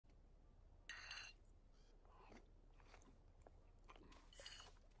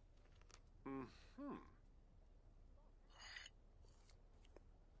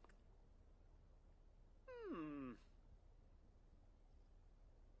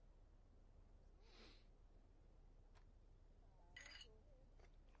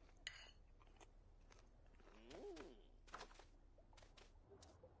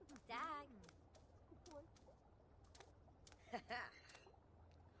Dag.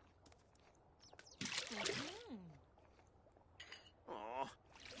 Aw.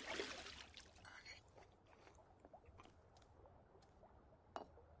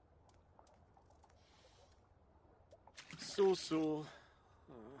 So.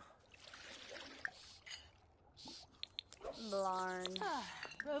 Blarn.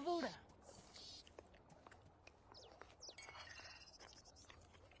 Ravoda.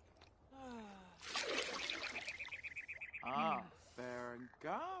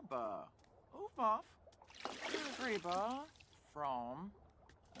 Bergaba. Ufoff. Reba. From.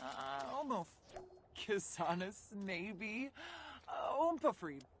 Almost. Kisanis, Navy.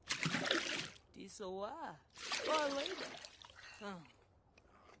 Umpafreed. Disoa. Barleda.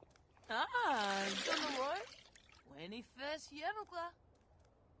 What? 21st Yevokla.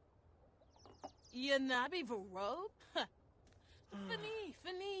 Yanabi Varob?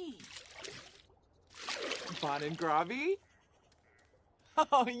 Fini. Bonin Gravi?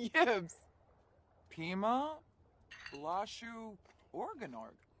 Oh, Yibs! Pima? Blashu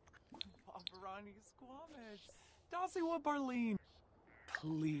Organorg? Pavarani Squamish? Dasiwa Barleen?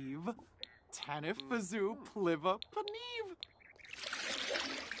 Pleve? Tanif Bazoo Pliva Paneve?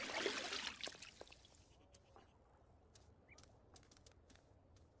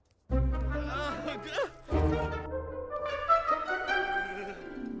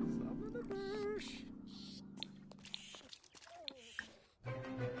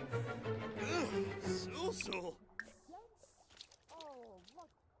 So.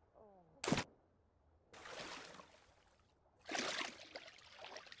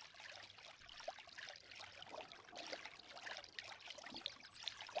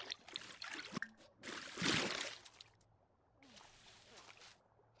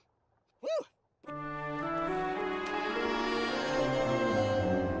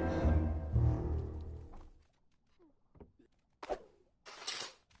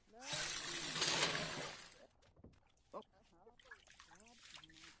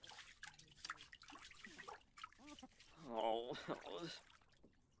 Oh.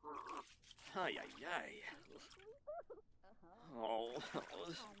 Ay. Oh.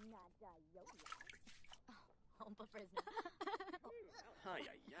 Humpa prisoner. Ay.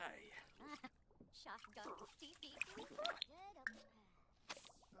 Shotgun. Tee. Miss Joe?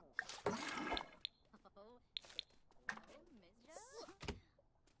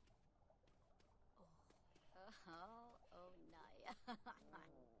 Oh, Naya.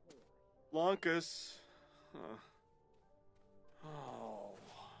 Lonkus. Oh.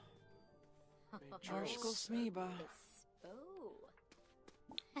 Marshall Smeeba. Oh.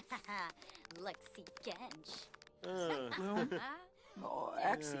 Lexi Gench. Bloom? Oh,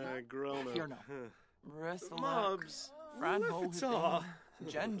 Exie. Grown up. Here now. Rissalak. Mobs. Franho Lifta.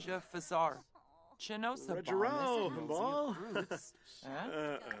 Genja Fazar. Chinosa Regerao, Ball.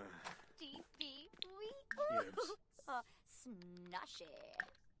 Dee. Yibs. Snushy.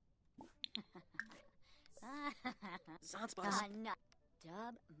 Zanzibar. Not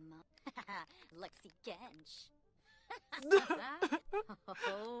dub Lexi Gench.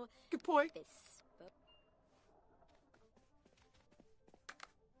 Oh, Good boy. bespoke.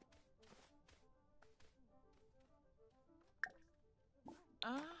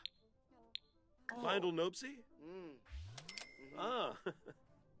 Mindel Nopsy? Ah.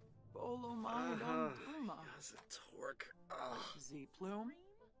 Bolo Mahadon Pluma. That's a torque. Z Plume.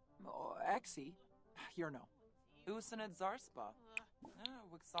 Oh, Exie. Here no. Usanid Zarspa.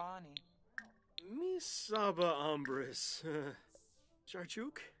 Wixani. Misaba Umbris.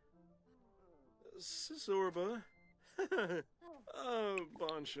 Charchuk? Sisorba?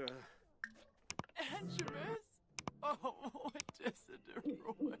 Bonsha. Angemus? Oh, what is it?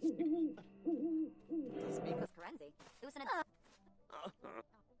 Speakus Karenzi. Usanid.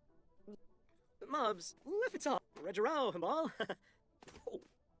 Mobs, lift it up. Regerao, Ball.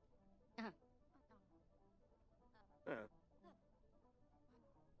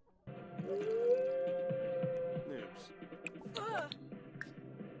 Noobs.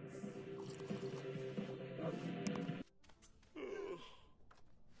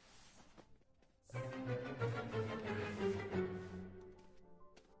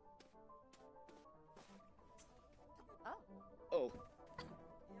 Oh.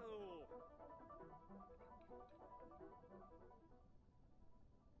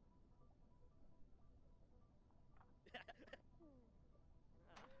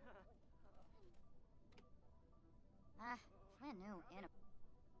 new in a.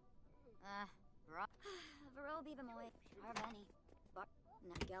 Bro. Vero Bibamoy. Arvani. Bar.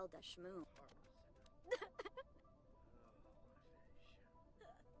 Nagel da Shmoo.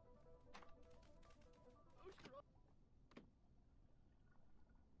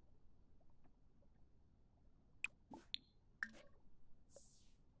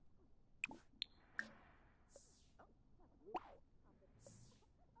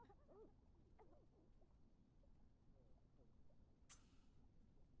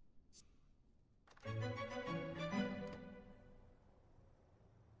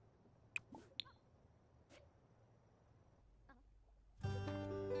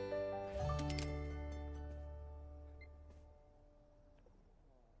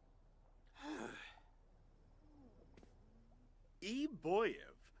 E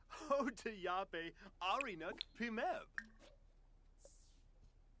Boyev, Hotayape Arinuk Pimeb.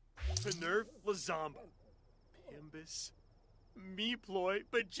 Penerf Lazamba. Pimbus. Meploy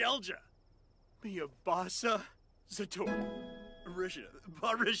Bajelja. Miabasa Zator. Risha.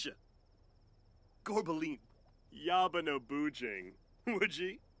 Barisha. Gorbaline. Yabano Bujing. Would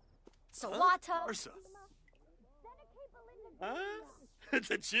ye? Sawata. Arsa. Huh?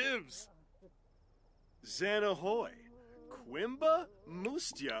 It's a Jibs. Xanahoy. Quimba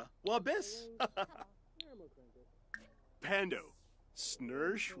Mustia Wabis. Pando.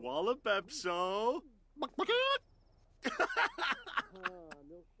 Snursh Wallabepso. Bima.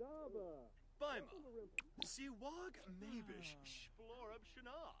 Siwag Mabish Splorab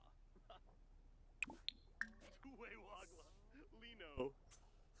Shana. Tuwe Wagla. Lino.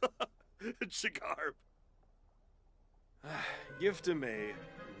 Chigarb. Giftame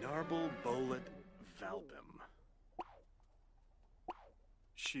Narble Bolet Valbim.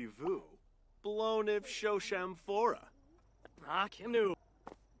 Shivu, Bloniv Shosham Fora. Kimnu.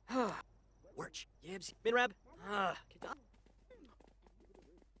 Wirch, Yibs, Minrab. Kita.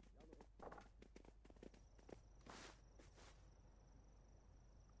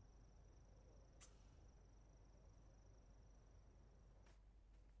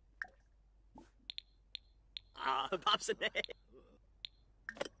 Bobsone.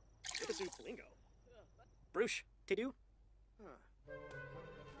 Ibasu Flingo. Bruce, Tidu.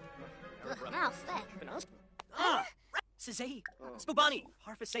 Now, thick. Banas? Sizay, Spubani,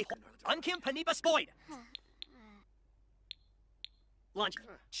 Harfasay, Unkim Panipa Spoid. Lunch,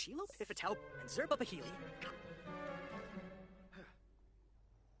 Chilo Pifatau, and Zerba Bahili.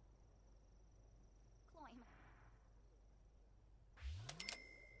 Cloyne.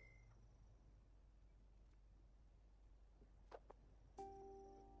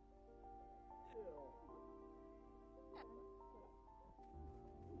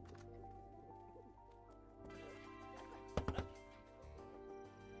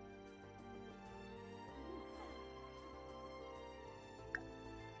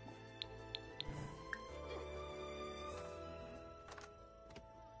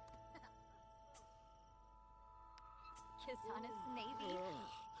 Kisana's Navy.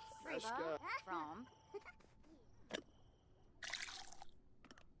 Friba. From.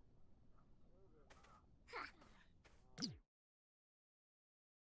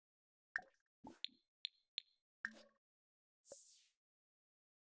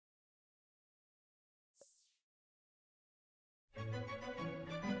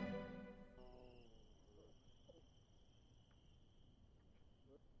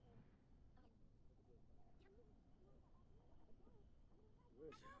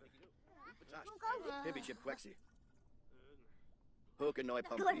 Pibby chip Quexy. Hokanoi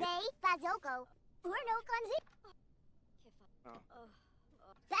pump. Gourmet, Bazoko, Urno Kanzi.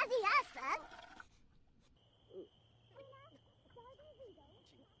 Bazzy Aspa.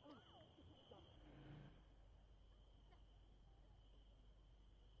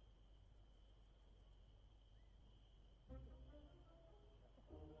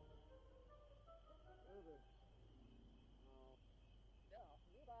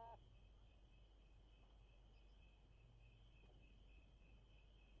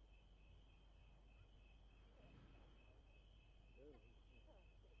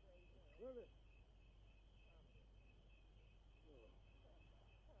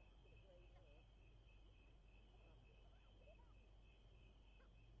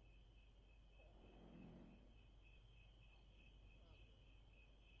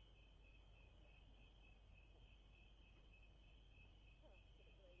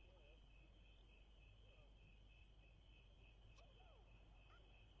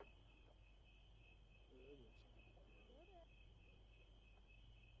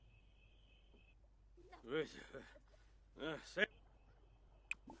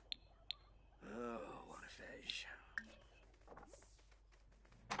 Oh, what a fish.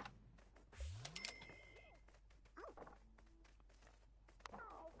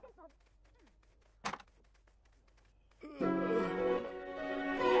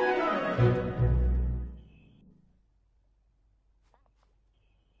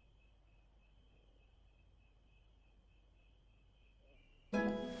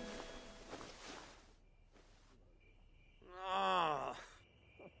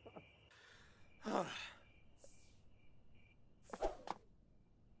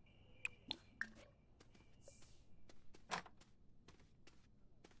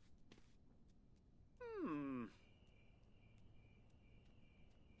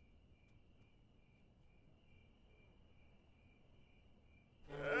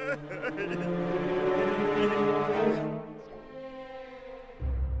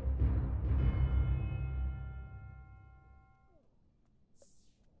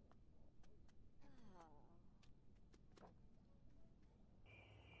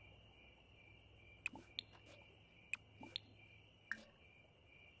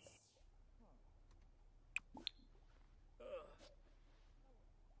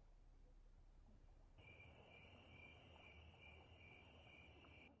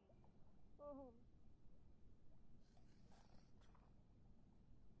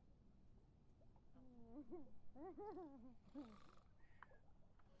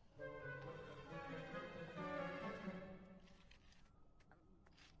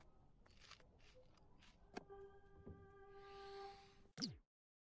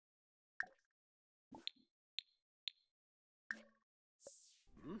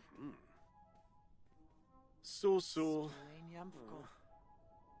 So.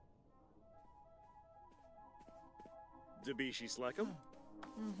 Debishi Slackum?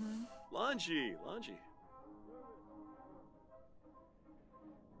 Lanji.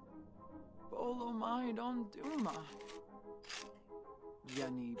 Bolo mai don duma.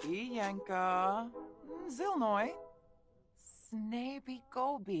 Yanibi Yanka. Zilnoi. Snaby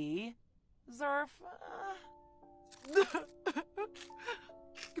Gobi. Zerf.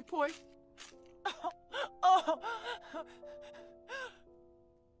 Good boy.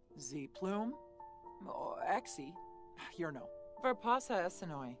 Z Plume. Exi. Here no. Verpasa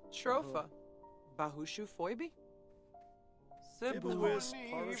Esenoi. Shrofa. Bahushu Foibi. Ibawis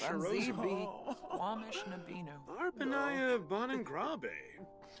Zanzibi. Parasharosa. Wamish Nabinu. Arpanaya Bonangrabe.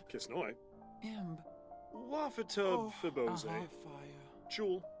 Kisnoi. Imb. Wafatub Fiboze. Fire.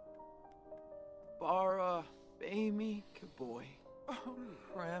 Jewel. Bara. Bami Kaboy.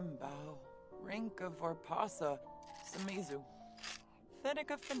 Krembao. Rinka Vorpasa. Samizu.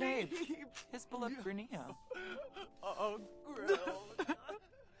 Thenica Fanade. Hisbala Grinia. Oh, grill.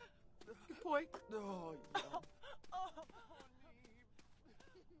 Good boy. Oh, yeah.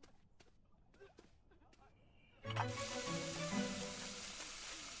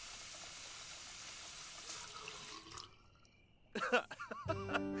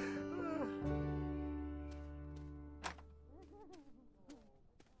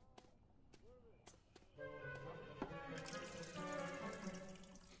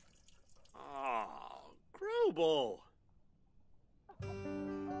 Oh, Grubel.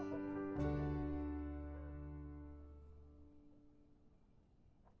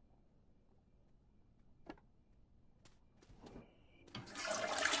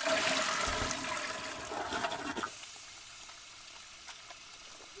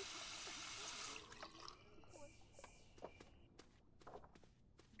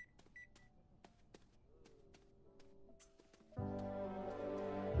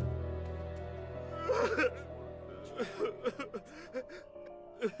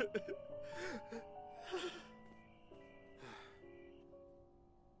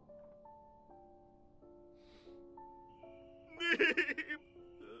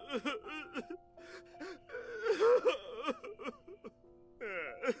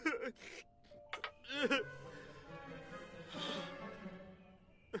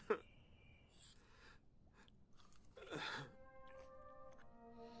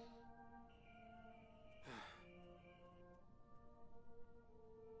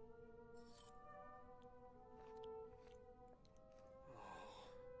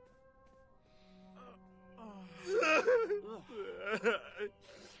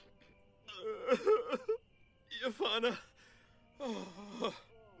 Yafana. Oh.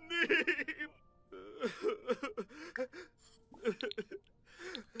 Neep.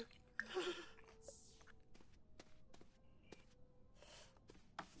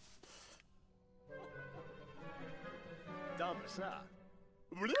 Damasa.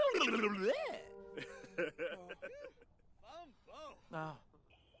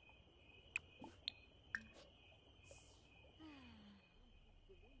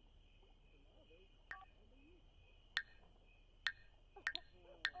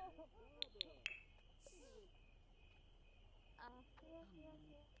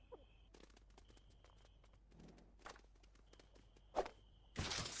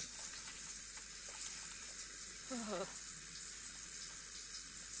 Oh.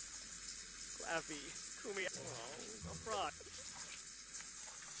 Claffy. Kumi. Oh, a fraud.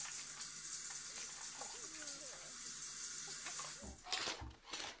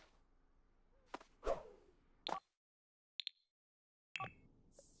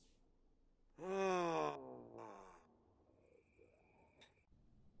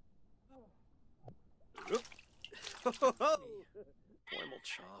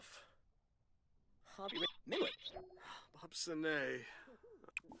 Poimelchoff. Hobby Minwit. Bobsine.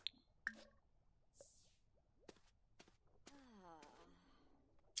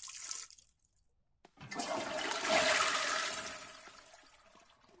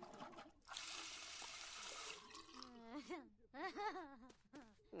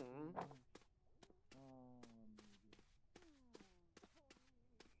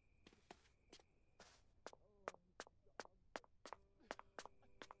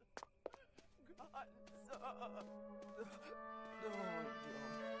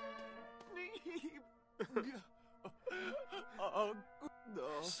 Oh,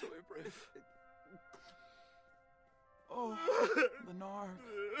 no. So brave. Oh, the narc.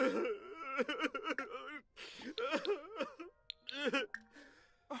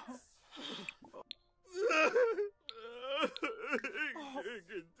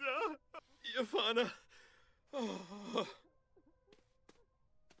 Yafana. Oh.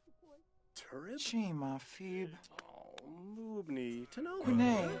 Turib? Chima, Phoebe. Oh, Moobney. Tanoma.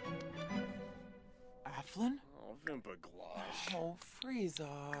 Quine. Aflin? Oh, Vimpaglosh. Oh,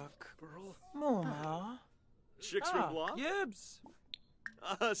 Freezok. Burl. Muma. Chixribla. Gibbs.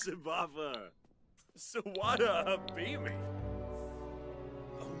 Sibafa. Sawada Habimi.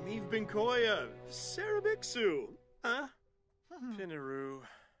 Omiv Binkoya. Sarabixu. Huh? Pinaru.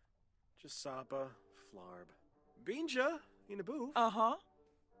 Jasapa. Flarb. Binja. Inaboof. Uh-huh.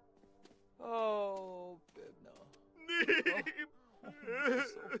 Oh, Bibna. Neep.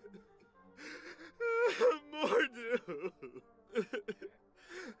 Mordu.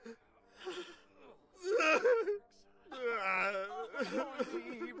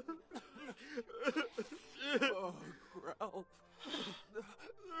 Oh, Ralph.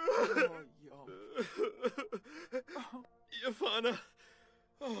 Oh, yum. Yafana.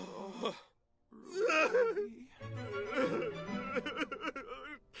 Oh. Ruby.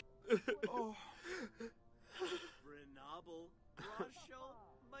 Oh. Renable, Grosho,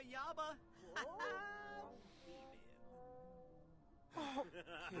 Mayaba. Oh,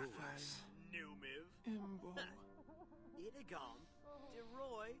 Kifas. Numiv, Imbo. Idagom,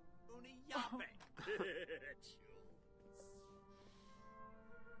 Deroy, Uniyape.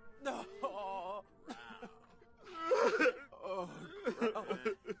 No. Oh, Ralph.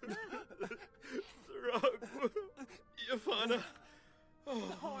 Throg. Yafana. Oh,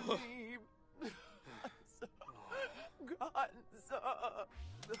 Neeb. Gonza.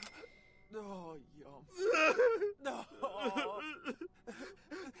 Oh, yum. No. Oh.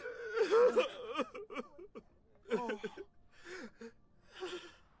 Oh.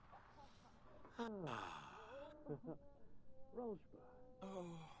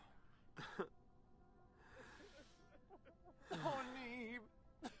 Oh, Neeb.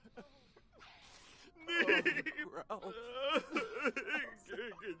 Oh, Ralph.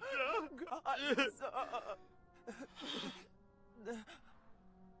 Gonza.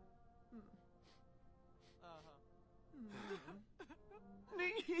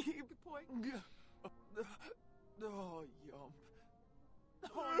 Neeb. Oh, yum.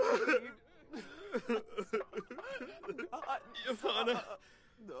 Oh, Neeb. Yafana.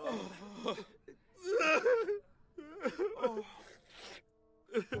 No. Oh.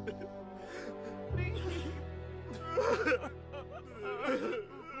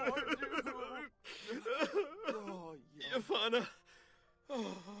 Oh, Yafana.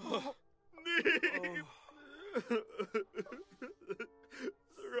 Oh. Neep.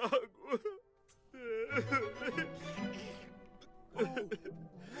 Throg.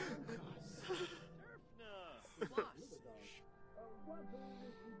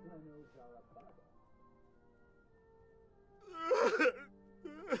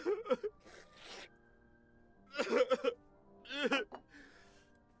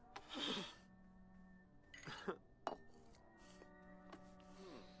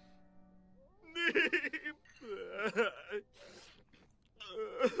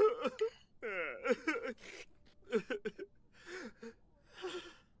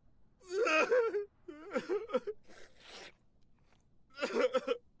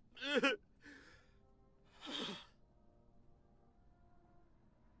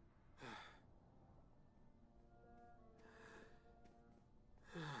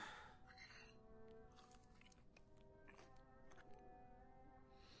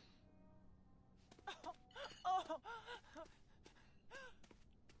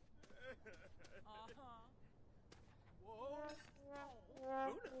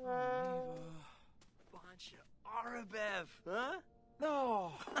 Bunch of Arabev, huh?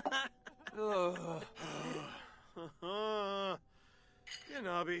 No. Ugh.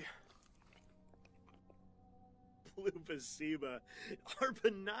 Yanabi. Pluvasiba.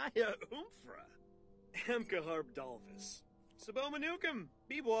 Arbanaya Umfra. Amkaharb Dalvis. Sabomanukum.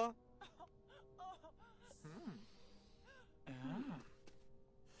 Bibwa.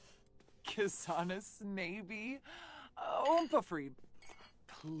 Kisanis Navy. Umpafree.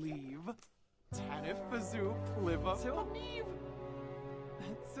 Pleve. Tanif Bazoo. Pliva. Tilnev.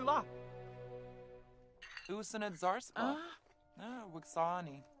 Sula. Usanad Zarspa.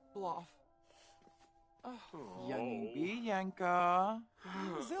 Wixani. Bluff. Yanibi Yanka.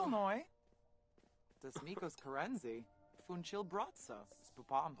 Zilnoy. Desmikos Karenzi. Funchil Bratsa.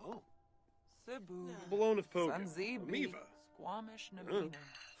 Spupam. Cebu. Balloon of Pogo. Sanzibi. Miva. Squamish Navina.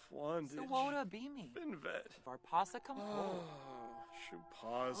 Fwandage. Sawota Bimi. Finvet. Varpasa Kampo. Oh,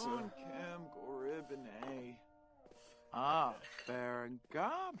 Shupaza. Onkam Goribine. Ah,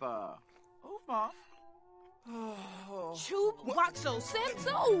 Berengaba. Ufma. Oh. Chub Waxo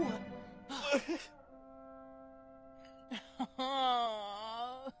Senso!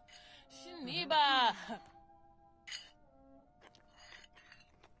 Shiniba!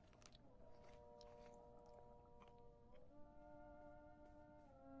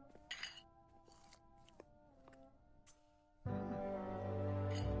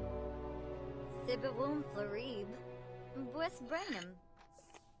 Sibawum Florib. Bwis Brainum.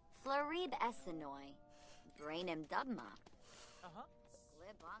 Florib Essenoi. Brainum Dubma. Uh-huh.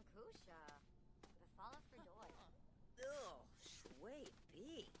 Glibonkusha. Befala Fredoy. Oh, sweet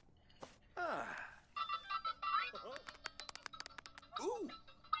bee. Ah. Ooh. Oh.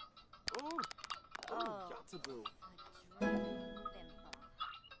 Oh. Oh, Yatabu.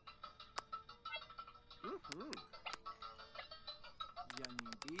 Mm-hmm.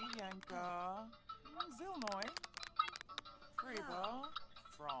 Yanidi Yanka. Zilnoi. Freba.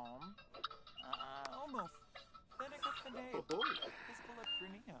 From. Almost. Fenica Fene. Oh. Fiscal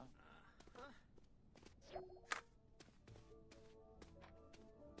Trinia.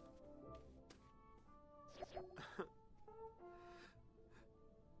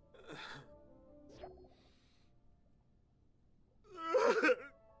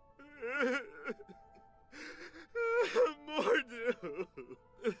 Mordu.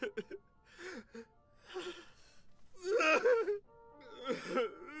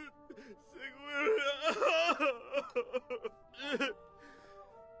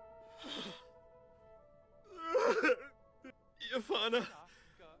 Yafana.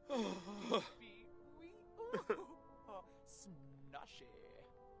 Snushy.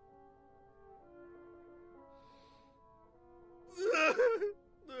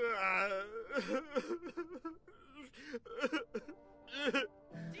 Oh.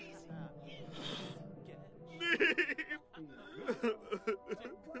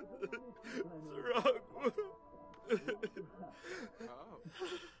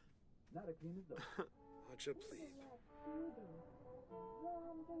 Acha please.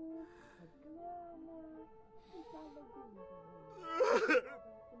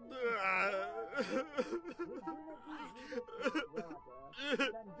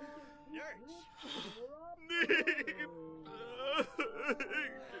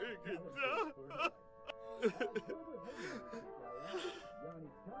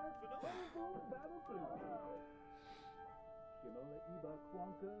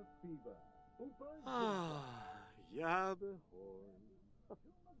 Ah, Yabba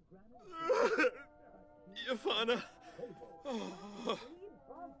Yafana. Oh.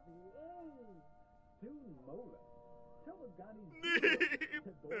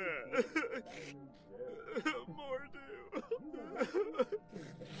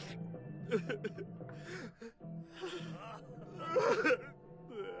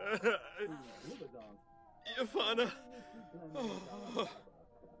 Yafana. Oh.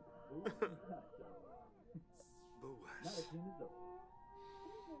 Boas.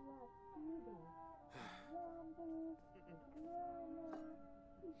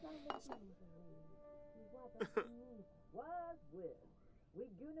 We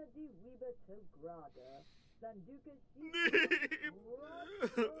gonna do Reba to Grada. Sanduka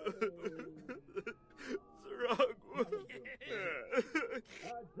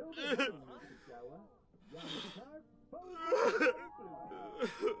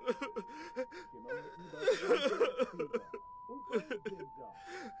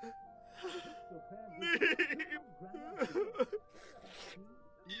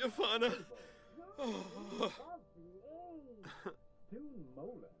Yafana. Tune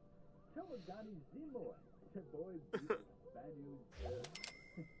Mola. Tawagani Zimoy. Boy Banu.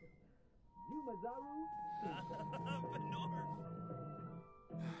 Yumazaru.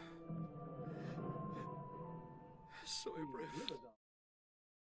 Soy brave.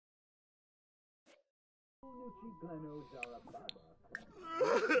 Nuchi Gleno Zarababa.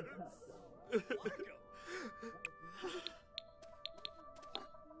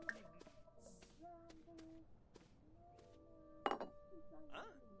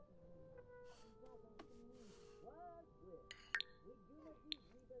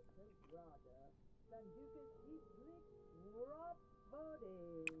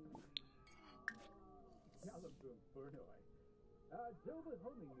 Dover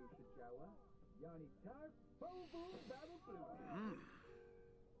homing you Shajawa, Yani Tar, Bovu, Battle Blue.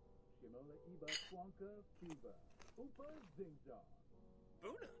 Shimola Iba Kwanka, Cuba, Upa Zingzar.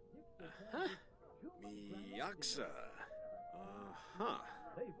 Buna. Huh? Miyaksa. Huh.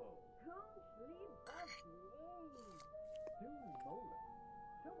 Levo. Kungsli Basli. Du Mola.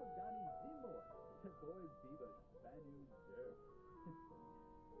 Chomagani Zimo. Boy Biba Spanu Zer.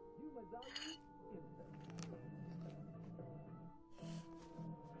 You Mazali Inter.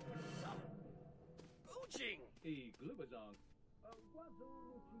 Boojing. E Glubazong.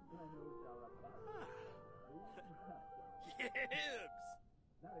 Wazulu Chicano Zarabas. Yibs.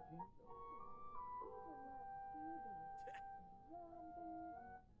 Not a king.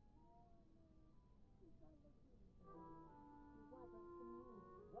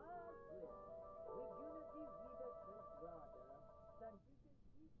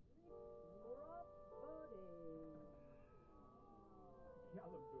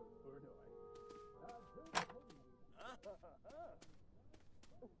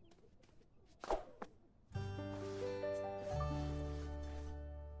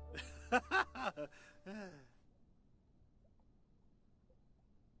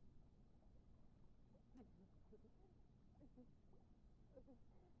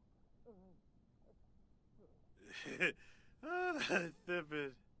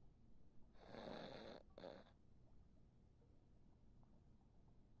 Thippet.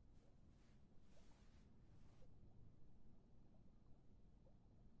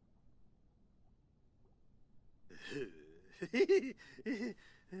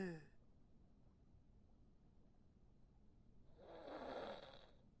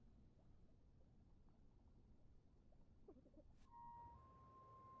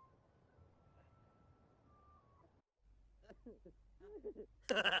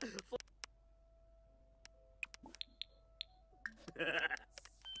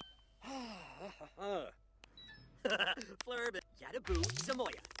 Flurb, Yadaboo,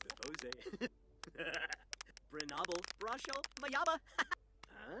 Samoya, Jose. Brinable, Brasho, Mayaba.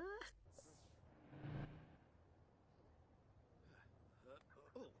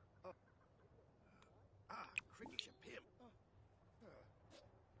 Huh? Cricky Shapim.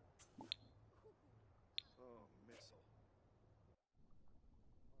 Oh, missile.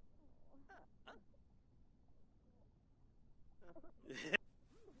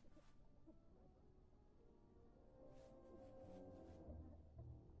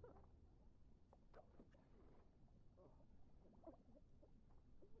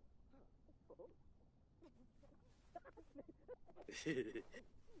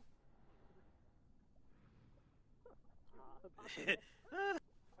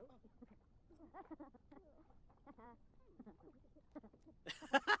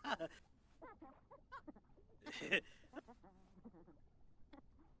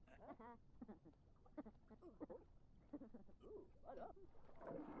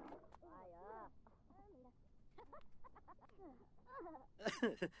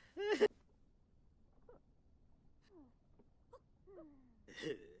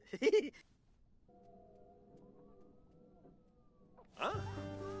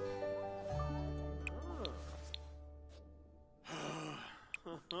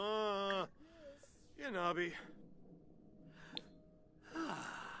 Huh? Yanabi.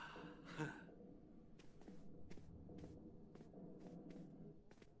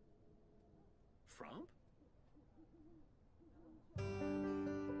 Frump?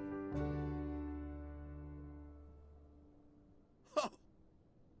 Oh.